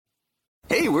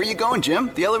Hey, where are you going, Jim?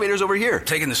 The elevator's over here.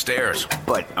 Taking the stairs.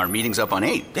 But our meeting's up on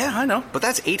 8. Yeah, I know. But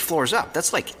that's 8 floors up.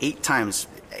 That's like 8 times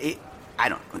 8.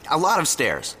 A lot of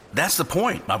stairs. That's the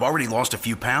point. I've already lost a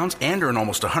few pounds and earned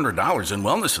almost $100 in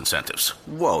wellness incentives.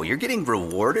 Whoa, you're getting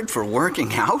rewarded for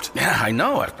working out? Yeah, I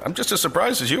know. I'm just as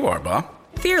surprised as you are, Bob.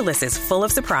 Fearless is full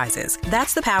of surprises.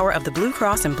 That's the power of the Blue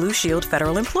Cross and Blue Shield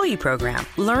Federal Employee Program.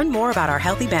 Learn more about our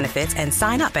healthy benefits and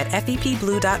sign up at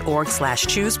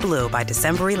fepblue.org/chooseblue by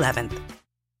December 11th.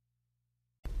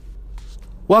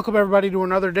 Welcome, everybody, to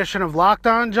another edition of Locked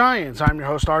On Giants. I'm your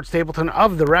host, Art Stapleton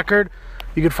of The Record.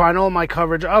 You can find all my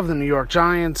coverage of the New York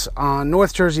Giants on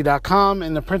NorthJersey.com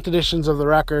in the print editions of The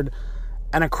Record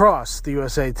and across the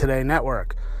USA Today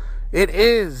network. It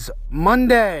is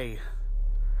Monday,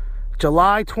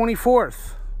 July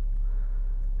 24th,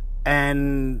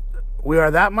 and we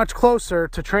are that much closer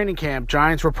to training camp.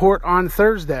 Giants report on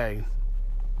Thursday.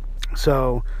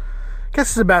 So, I guess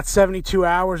it's about 72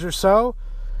 hours or so.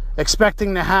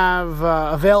 Expecting to have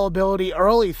availability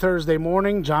early Thursday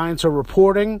morning. Giants are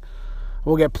reporting.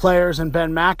 We'll get players and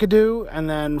Ben McAdoo. And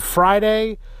then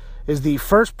Friday is the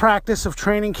first practice of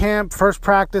training camp, first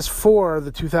practice for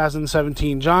the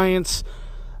 2017 Giants.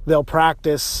 They'll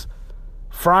practice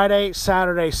Friday,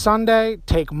 Saturday, Sunday,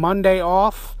 take Monday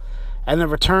off, and then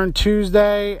return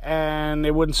Tuesday. And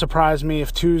it wouldn't surprise me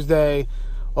if Tuesday,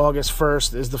 August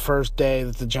 1st, is the first day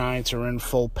that the Giants are in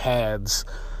full pads.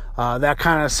 That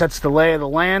kind of sets the lay of the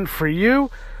land for you.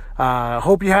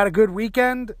 Hope you had a good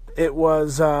weekend. It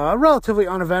was a relatively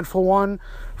uneventful one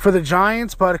for the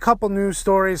Giants, but a couple news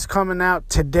stories coming out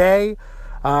today.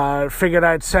 Figured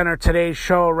I'd center today's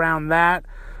show around that.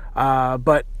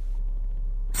 But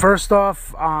first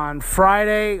off, on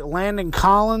Friday, Landon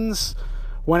Collins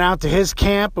went out to his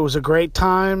camp. It was a great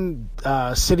time.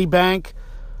 Citibank,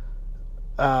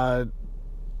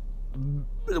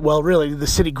 really the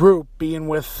City Group being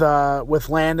with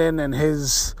Landon and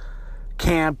his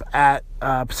camp at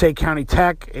Passaic County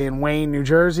Tech in Wayne, New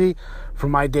Jersey.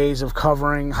 From my days of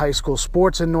covering high school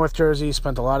sports in North Jersey,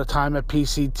 spent a lot of time at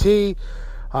PCT.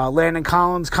 Landon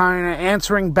Collins kind of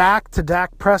answering back to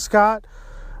Dak Prescott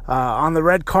on the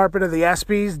red carpet of the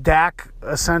ESPYs. Dak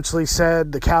essentially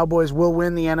said the Cowboys will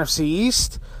win the NFC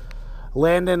East.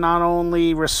 Landon not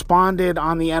only responded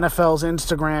on the NFL's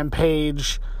Instagram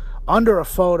page under a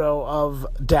photo of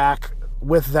Dak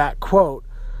with that quote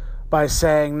by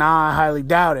saying, "Nah, I highly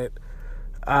doubt it."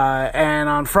 And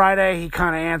on Friday, he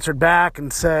kind of answered back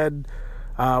and said,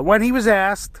 when he was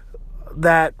asked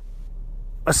that,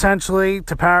 essentially,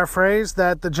 to paraphrase,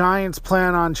 that the Giants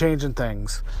plan on changing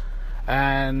things.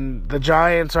 And the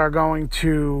Giants are going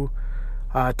to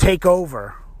take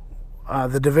over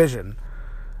the division.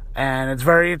 And it's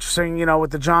very interesting,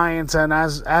 with the Giants. And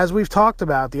as we've talked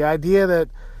about, the idea that,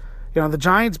 the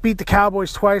Giants beat the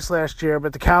Cowboys twice last year,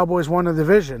 but the Cowboys won the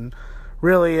division.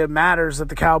 Really, it matters that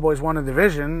the Cowboys won the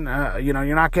division.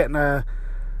 You're not getting a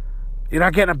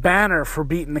banner for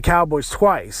beating the Cowboys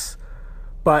twice.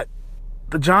 But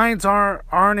the Giants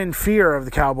aren't in fear of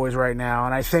the Cowboys right now.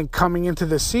 And I think coming into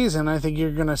this season, I think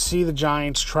you're going to see the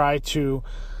Giants try to,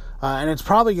 and it's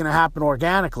probably going to happen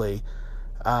organically,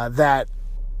 that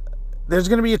there's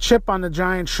going to be a chip on the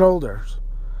Giants' shoulders.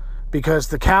 Because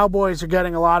the Cowboys are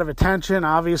getting a lot of attention,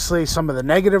 obviously some of the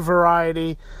negative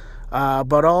variety,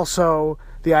 but also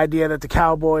the idea that the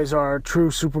Cowboys are a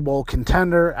true Super Bowl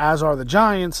contender, as are the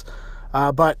Giants.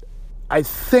 But I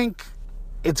think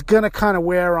it's going to kind of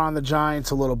wear on the Giants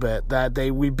a little bit, that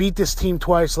we beat this team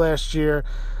twice last year,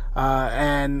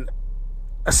 and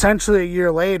essentially a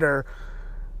year later,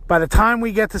 by the time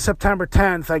we get to September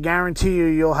 10th, I guarantee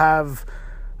you'll have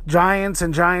Giants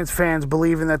and Giants fans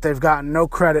believing that they've gotten no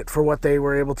credit for what they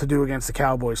were able to do against the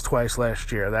Cowboys twice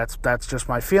last year. That's just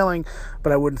my feeling,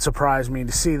 but it wouldn't surprise me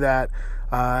to see that.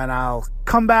 And I'll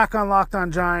come back on Locked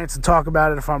On Giants and talk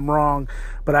about it if I'm wrong,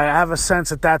 but I have a sense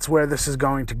that that's where this is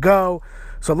going to go.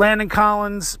 So Landon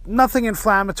Collins, nothing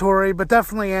inflammatory, but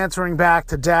definitely answering back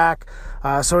to Dak.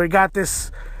 So we got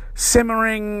this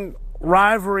simmering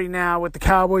rivalry now with the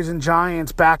Cowboys and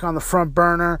Giants back on the front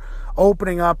burner,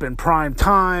 opening up in prime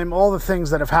time, all the things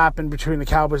that have happened between the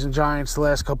Cowboys and Giants the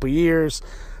last couple of years.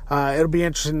 It'll be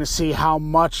interesting to see how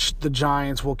much the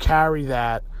Giants will carry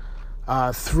that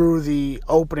through the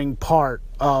opening part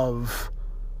of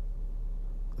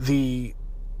the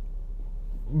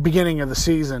beginning of the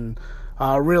season,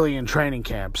 really in training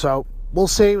camp. So we'll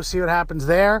see. We'll see what happens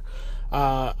there.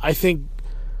 I think,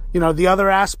 the other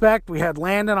aspect, we had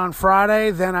Landon on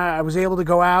Friday. Then I was able to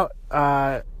go out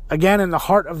again in the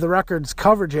heart of the Record's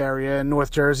coverage area in North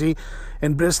Jersey,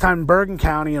 and this time Bergen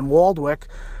County and Waldwick,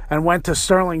 and went to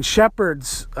Sterling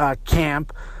Shepard's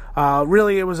camp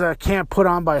Really, it was a camp put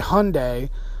on by Hyundai,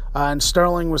 and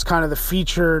Sterling was kind of the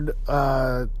featured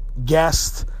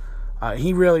guest.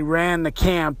 He really ran the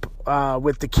camp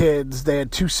with the kids. They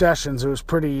had 2 sessions. It was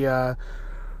pretty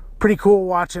cool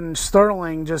watching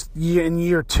Sterling just in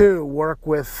year 2 work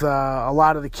with a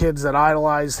lot of the kids that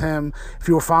idolized him. If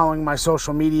you were following my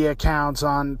social media accounts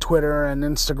on Twitter and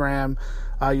Instagram,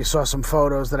 you saw some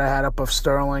photos that I had up of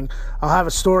Sterling. I'll have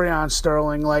a story on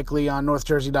Sterling likely on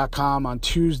NorthJersey.com on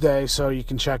Tuesday, so you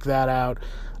can check that out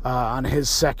on his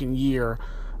second year.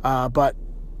 But,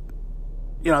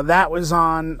 that was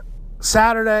on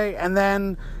Saturday. And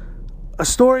then a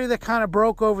story that kind of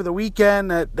broke over the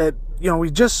weekend that we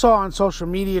just saw on social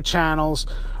media channels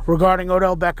regarding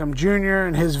Odell Beckham Jr.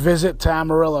 and his visit to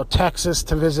Amarillo, Texas,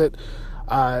 to visit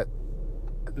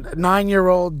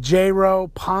 9-year-old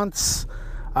Jairo Ponce.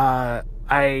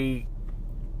 I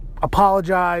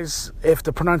apologize if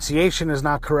the pronunciation is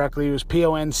not correctly. It was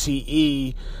Ponce,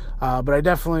 but I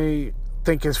definitely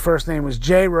think his first name was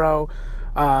Jairo.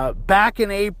 Back in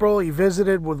April, he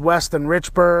visited with Weston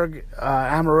Richburg,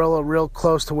 Amarillo, real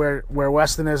close to where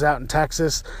Weston is out in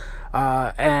Texas.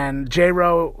 And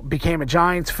Jairo became a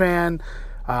Giants fan,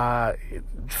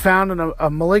 found a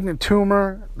malignant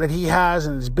tumor that he has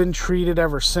and has been treated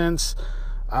ever since.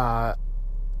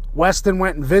 Weston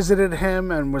went and visited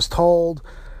him and was told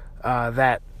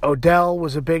that Odell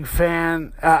was a big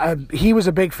fan. He was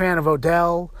a big fan of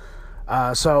Odell.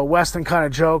 So Weston kind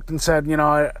of joked and said,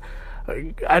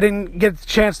 I didn't get the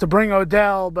chance to bring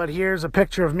Odell, but here's a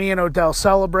picture of me and Odell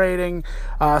celebrating.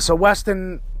 So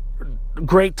Weston,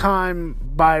 great time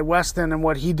by Weston and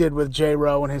what he did with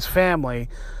Jairo and his family.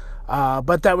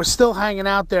 But that was still hanging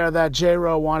out there that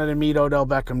Jairo wanted to meet Odell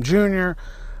Beckham Jr.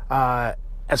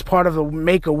 As part of the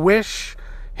Make-A-Wish.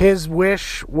 His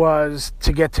wish was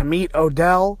to get to meet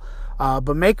Odell.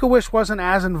 But Make-A-Wish wasn't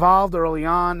as involved early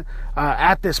on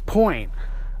at this point.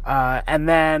 And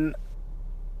then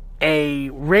a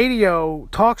radio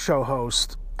talk show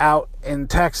host out in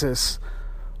Texas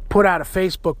put out a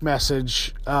Facebook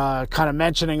message kind of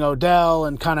mentioning Odell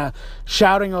and kind of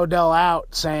shouting Odell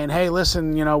out, saying, hey,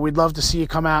 listen, we'd love to see you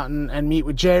come out and meet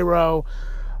with Jairo.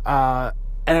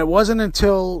 And it wasn't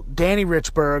until Danny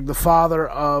Richburg, the father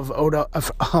of Odell,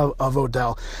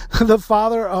 the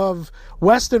father of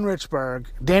Weston Richburg,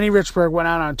 Danny Richburg went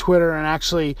out on Twitter and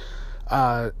actually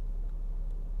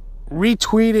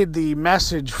retweeted the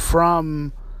message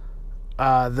from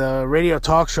the radio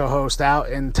talk show host out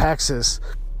in Texas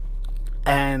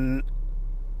and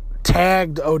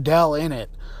tagged Odell in it.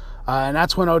 And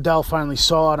that's when Odell finally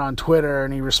saw it on Twitter,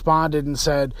 and he responded and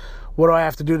said, what do I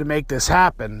have to do to make this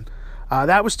happen?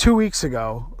 That was 2 weeks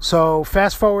ago. So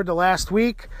fast forward to last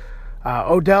week,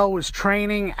 Odell was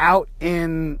training out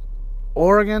in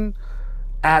Oregon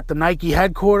at the Nike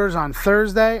headquarters on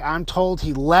Thursday. I'm told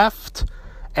he left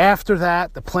after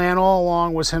that. The plan all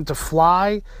along was him to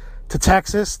fly to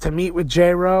Texas to meet with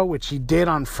Jairo, which he did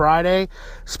on Friday.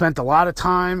 Spent a lot of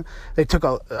time. They took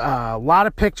a lot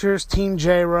of pictures, Team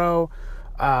Jairo,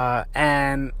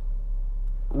 and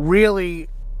really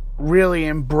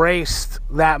embraced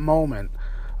that moment.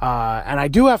 And I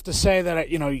do have to say that,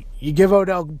 you give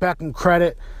Odell Beckham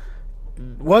credit.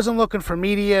 Wasn't looking for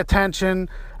media attention.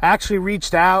 Actually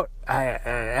reached out,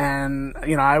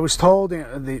 I was told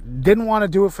they didn't want to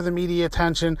do it for the media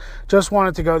attention, just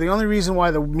wanted to go. The only reason why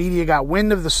the media got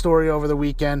wind of the story over the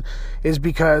weekend is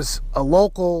because a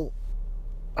local,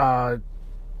 I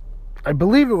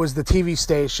believe it was the TV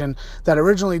station that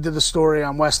originally did the story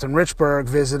on Weston Richburg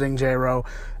visiting Jairo,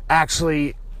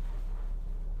 actually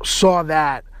saw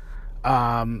that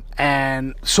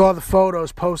and saw the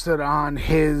photos posted on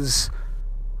his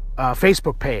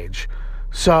Facebook page.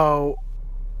 So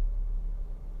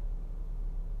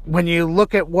when you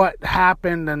look at what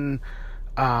happened and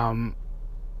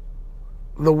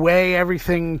the way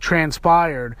everything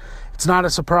transpired, it's not a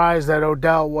surprise that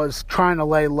Odell was trying to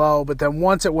lay low. But then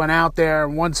once it went out there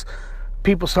and once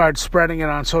people started spreading it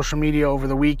on social media over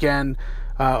the weekend,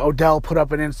 Odell put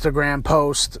up an Instagram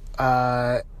post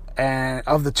and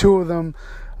of the two of them.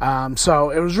 So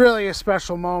it was really a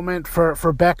special moment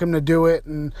for Beckham to do it.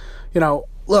 And,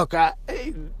 look,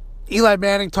 Eli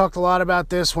Manning talked a lot about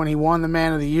this when he won the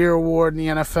Man of the Year award in the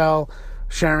NFL,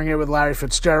 sharing it with Larry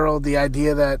Fitzgerald, the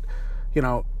idea that,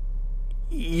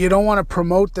 you don't want to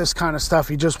promote this kind of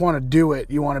stuff. You just want to do it.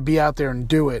 You want to be out there and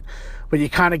do it. But you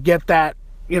kind of get that,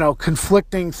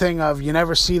 conflicting thing of you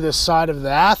never see this side of the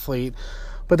athlete.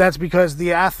 But that's because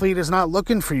the athlete is not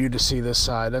looking for you to see this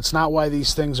side. That's not why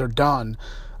these things are done.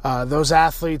 Those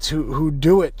athletes who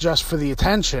do it just for the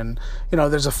attention,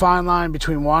 there's a fine line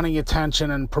between wanting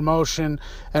attention and promotion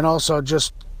and also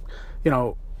just,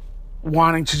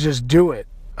 wanting to just do it.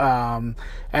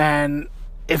 And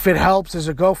if it helps, there's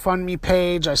a GoFundMe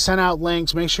page. I sent out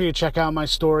links. Make sure you check out my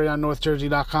story on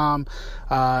NorthJersey.com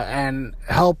and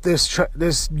help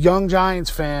this young Giants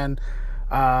fan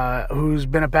who's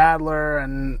been a battler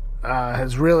and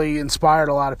has really inspired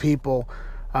a lot of people.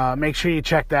 Make sure you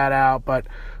check that out. But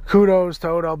kudos to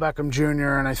Odell Beckham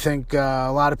Jr. And I think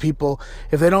a lot of people,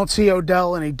 if they don't see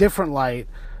Odell in a different light,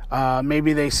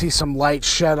 maybe they see some light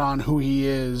shed on who he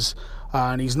is.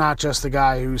 And he's not just the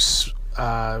guy who's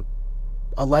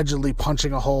allegedly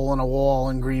punching a hole in a wall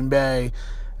in Green Bay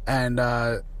and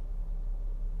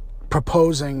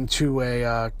proposing to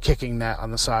a kicking net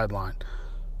on the sideline.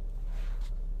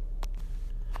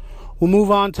 We'll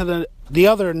move on to the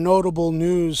other notable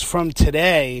news from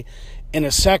today in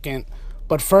a second,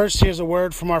 but first, here's a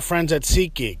word from our friends at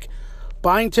SeatGeek.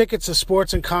 Buying tickets to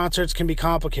sports and concerts can be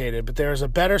complicated, but there is a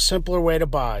better, simpler way to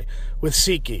buy with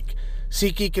SeatGeek.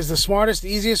 SeatGeek is the smartest,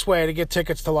 easiest way to get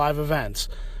tickets to live events.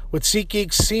 With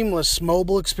SeatGeek's seamless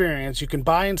mobile experience, you can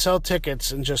buy and sell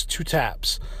tickets in just 2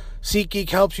 taps. SeatGeek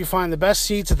helps you find the best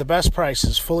seats at the best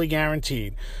prices, fully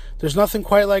guaranteed. There's nothing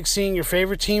quite like seeing your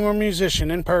favorite team or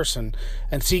musician in person,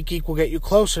 and SeatGeek will get you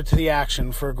closer to the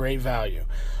action for a great value.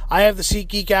 I have the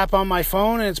SeatGeek app on my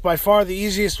phone, and it's by far the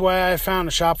easiest way I have found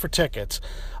to shop for tickets.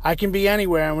 I can be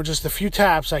anywhere, and with just a few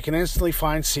taps, I can instantly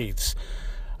find seats.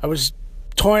 I was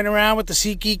toying around with the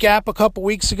SeatGeek app a couple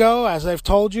weeks ago, as I've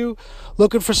told you,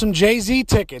 looking for some Jay-Z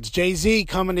tickets. Jay-Z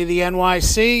coming to the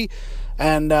NYC,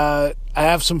 and I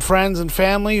have some friends and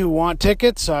family who want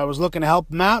tickets, so I was looking to help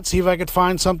them out, see if I could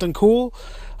find something cool,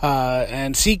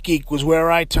 and SeatGeek was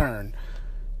where I turned.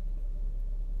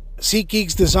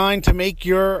 SeatGeek's designed to make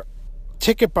your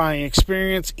ticket buying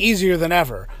experience easier than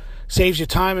ever. Saves you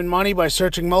time and money by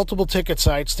searching multiple ticket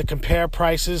sites to compare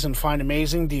prices and find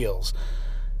amazing deals.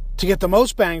 To get the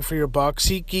most bang for your buck,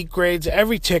 SeatGeek grades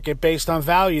every ticket based on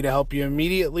value to help you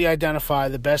immediately identify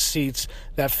the best seats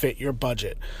that fit your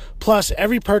budget. Plus,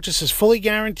 every purchase is fully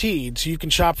guaranteed, so you can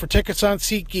shop for tickets on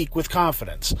SeatGeek with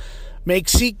confidence. Make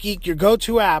SeatGeek your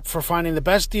go-to app for finding the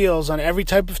best deals on every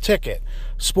type of ticket: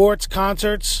 sports,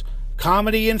 concerts,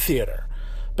 comedy, and theater.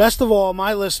 Best of all,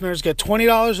 my listeners get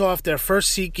 $20 off their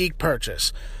first SeatGeek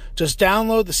purchase. Just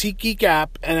download the SeatGeek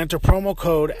app and enter promo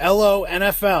code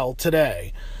LONFL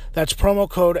today. That's promo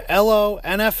code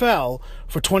LONFL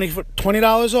for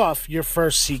 $20 off your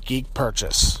first SeatGeek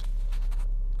purchase.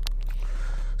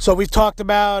 So we've talked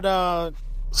about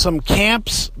some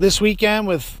camps this weekend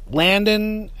with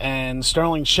Landon and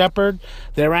Sterling Shepard.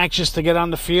 They're anxious to get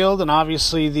on the field, and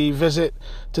obviously the visit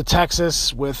to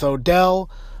Texas with Odell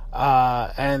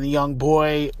and the young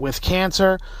boy with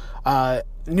cancer.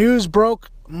 News broke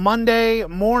Monday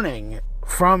morning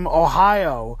from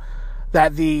Ohio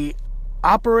that the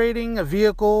operating a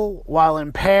vehicle while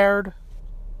impaired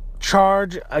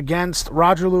charge against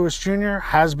Roger Lewis Jr.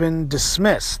 has been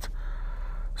dismissed.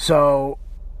 So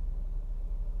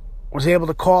was able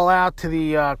to call out to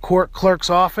the court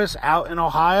clerk's office out in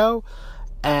Ohio,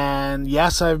 and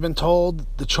yes, I've been told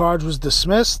the charge was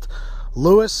dismissed.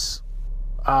 Lewis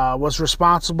was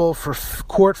responsible for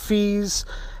court fees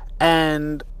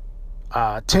and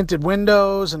tinted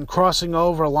windows and crossing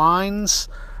over lines,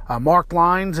 marked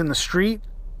lines in the street.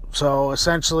 So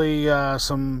essentially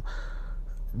some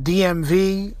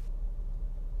DMV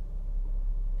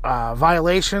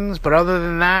violations. But other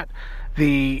than that,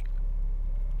 the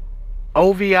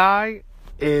OVI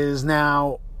is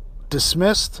now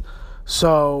dismissed.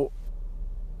 So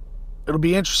it'll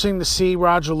be interesting to see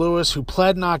Roger Lewis, who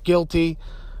pled not guilty.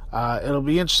 It'll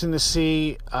be interesting to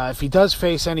see if he does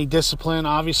face any discipline.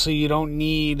 Obviously, you don't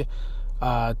need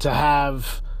to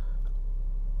have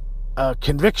a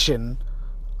conviction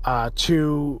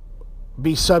to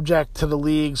be subject to the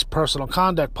league's personal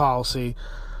conduct policy.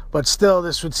 But still,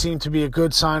 this would seem to be a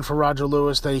good sign for Roger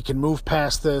Lewis that he can move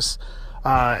past this.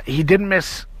 He didn't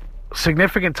miss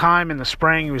significant time in the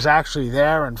spring. He was actually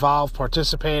there, involved,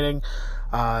 participating.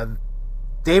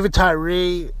 David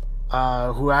Tyree,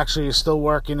 who actually is still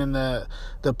working in the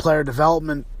player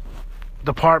development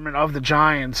department of the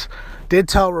Giants, did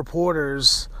tell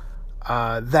reporters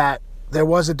that there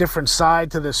was a different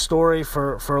side to this story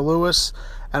for Lewis,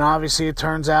 and obviously it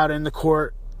turns out in the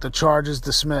court the charge is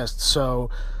dismissed. So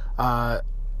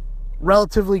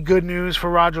relatively good news for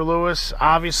Roger Lewis.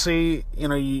 Obviously,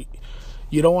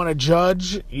 you don't want to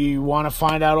judge, you want to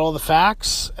find out all the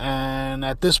facts, and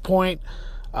at this point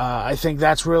I think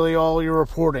that's really all you're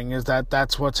reporting, is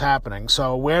that's what's happening.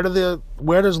 So where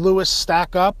does Lewis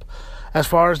stack up as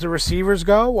far as the receivers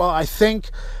go? Well, I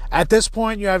think at this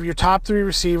point you have your top 3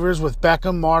 receivers with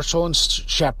Beckham, Marshall, and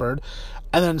Shepard,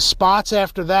 And then spots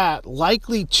after that,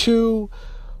 likely 2+.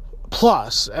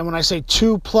 And when I say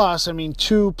 2+, I mean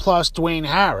 2+ Dwayne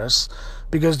Harris,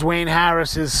 because Dwayne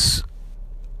Harris is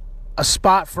a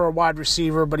spot for a wide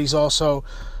receiver, but he's also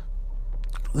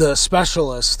the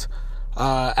specialist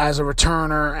as a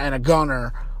returner and a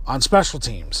gunner on special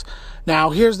teams. Now,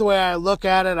 here's the way I look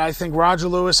at it. I think Roger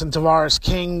Lewis and Tavares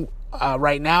King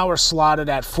right now are slotted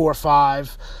at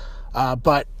 4-5,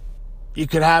 but you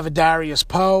could have a Darius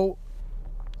Poe.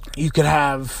 You could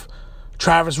have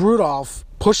Travis Rudolph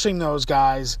pushing those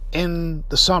guys in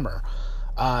the summer.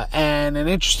 And an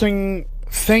interesting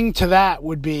thing to that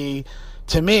would be,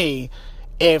 to me,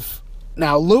 if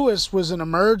now Lewis was an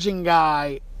emerging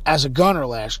guy as a gunner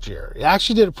last year. He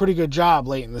actually did a pretty good job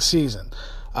late in the season.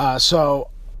 So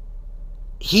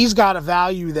he's got a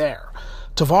value there.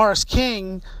 Tavares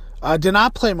King did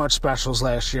not play much specials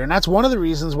last year, and that's one of the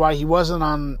reasons why he wasn't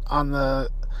on the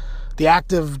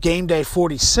active game day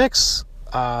 46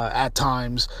 at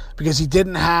times, because he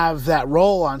didn't have that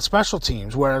role on special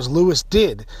teams, whereas Lewis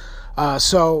did.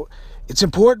 So it's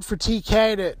important for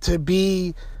TK to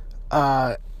be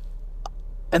an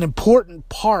important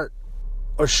part,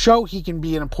 or show he can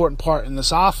be an important part in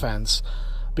this offense,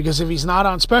 because if he's not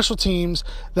on special teams,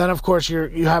 then of course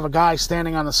you have a guy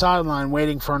standing on the sideline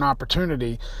waiting for an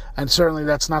opportunity, and certainly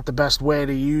that's not the best way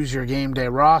to use your game day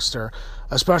roster,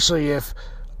 especially if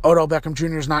Odell Beckham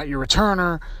Jr. is not your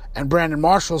returner and Brandon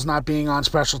Marshall's not being on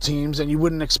special teams, and you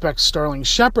wouldn't expect Sterling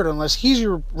Shepard, unless he's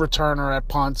your returner at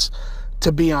punts,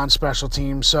 to be on special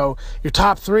teams. So your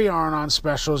top 3 aren't on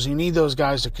specials. You need those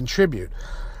guys to contribute.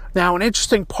 Now, an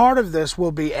interesting part of this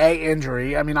will be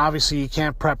injury. I mean, obviously you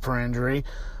can't prep for injury,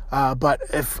 but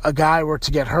if a guy were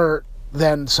to get hurt,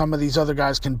 then some of these other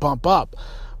guys can bump up.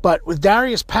 But with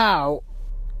Darius Powell,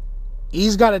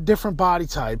 he's got a different body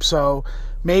type, so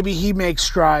maybe he makes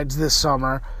strides this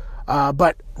summer.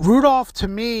 But Rudolph, to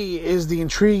me, is the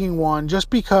intriguing one, just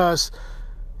because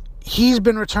he's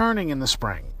been returning in the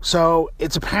spring. So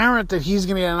it's apparent that he's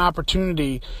going to get an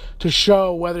opportunity to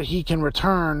show whether he can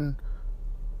return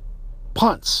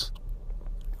punts.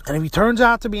 And if he turns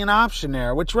out to be an option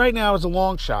there, which right now is a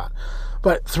long shot,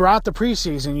 but throughout the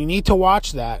preseason, you need to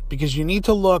watch that, because you need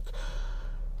to look.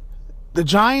 The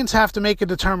Giants have to make a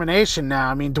determination now.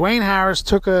 I mean, Dwayne Harris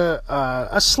took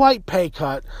a slight pay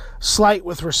cut, slight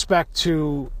with respect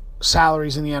to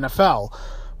salaries in the NFL.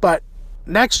 But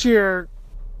next year,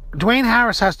 Dwayne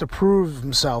Harris has to prove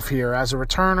himself here as a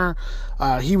returner.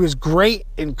 He was great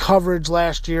in coverage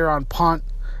last year on punt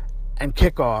and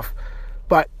kickoff.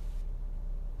 But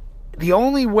the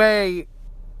only way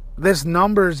this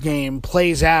numbers game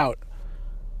plays out,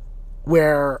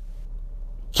 where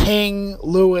King,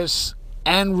 Lewis,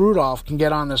 and Rudolph can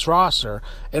get on this roster,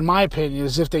 in my opinion,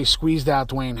 is if they squeezed out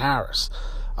Dwayne Harris.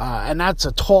 And that's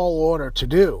a tall order to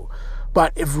do.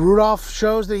 But if Rudolph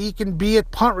shows that he can be a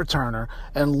punt returner,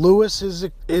 and Lewis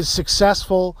is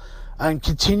successful and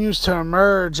continues to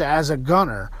emerge as a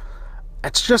gunner,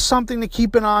 it's just something to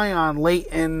keep an eye on late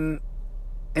in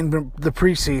the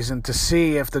preseason, to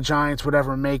see if the Giants would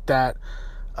ever make that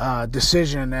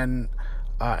decision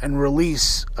and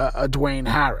release a Dwayne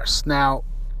Harris. Now,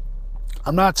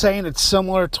 I'm not saying it's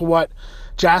similar to what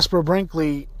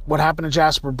happened to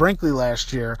Jasper Brinkley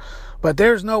last year, but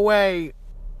there's no way,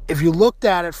 if you looked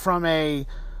at it from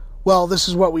this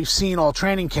is what we've seen all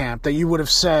training camp, that you would have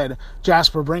said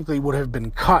Jasper Brinkley would have been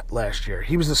cut last year.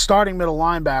 He was the starting middle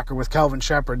linebacker with Kelvin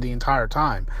Shepard the entire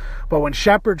time. But when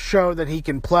Shepard showed that he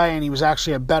can play, and he was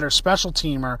actually a better special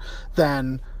teamer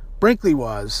than Brinkley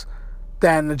was,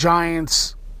 then the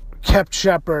Giants kept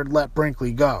Shepard, let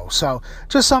Brinkley go. So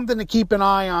just something to keep an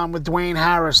eye on with Dwayne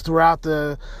Harris throughout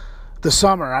the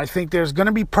summer. I think there's going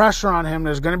to be pressure on him.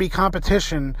 There's going to be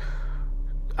competition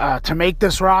to make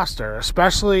this roster,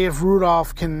 especially if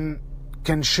Rudolph can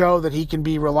show that he can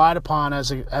be relied upon as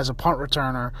a punt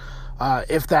returner,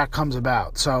 if that comes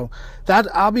about. So that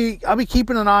I'll be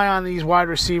keeping an eye on these wide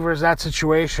receivers, that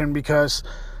situation, because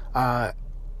I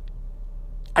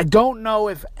don't know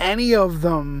if any of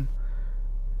them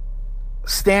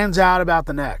stands out about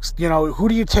the next. Who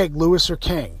do you take, Lewis or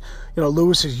King?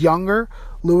 Lewis is younger.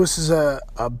 Lewis is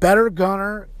a better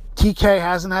gunner. TK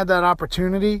hasn't had that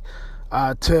opportunity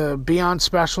to be on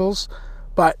specials.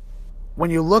 But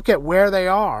when you look at where they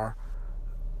are,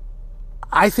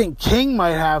 I think King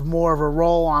might have more of a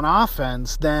role on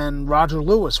offense than Roger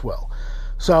Lewis will.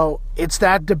 So it's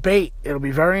that debate. It'll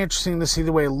be very interesting to see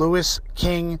the way Lewis,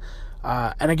 King,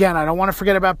 and again, I don't want to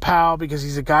forget about Powell, because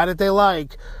he's a guy that they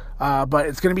like, but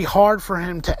it's going to be hard for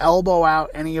him to elbow out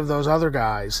any of those other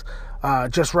guys.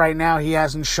 Just right now, he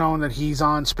hasn't shown that he's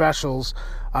on specials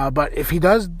But if he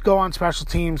does go on special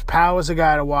teams, Powell is a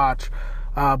guy to watch.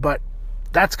 But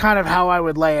that's kind of how I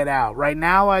would lay it out. Right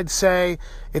now, I'd say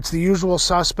it's the usual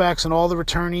suspects and all the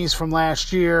returnees from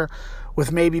last year,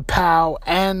 with maybe Powell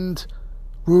and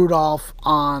Rudolph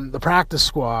on the practice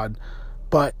squad.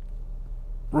 But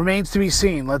remains to be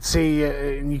seen. Let's see.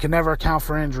 You can never account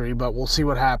for injury, but we'll see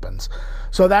what happens.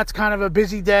 So that's kind of a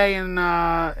busy day in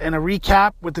a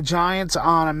recap with the Giants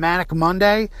on a manic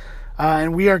Monday.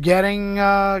 And we are getting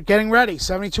ready,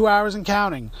 72 hours and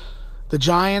counting. The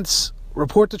Giants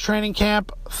report to training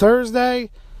camp Thursday,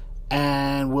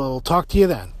 and we'll talk to you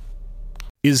then.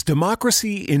 Is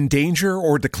democracy in danger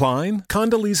or decline?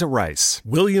 Condoleezza Rice,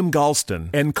 William Galston,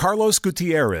 and Carlos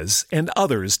Gutierrez and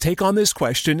others take on this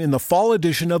question in the fall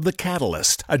edition of The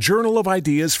Catalyst, a journal of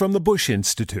ideas from the Bush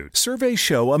Institute. Surveys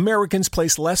show Americans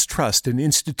place less trust in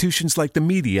institutions like the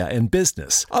media and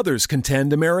business. Others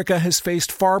contend America has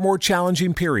faced far more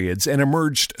challenging periods and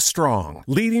emerged strong.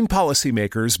 Leading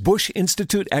policymakers, Bush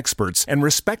Institute experts, and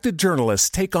respected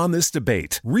journalists take on this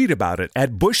debate. Read about it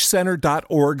at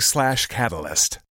bushcenter.org/catalyst.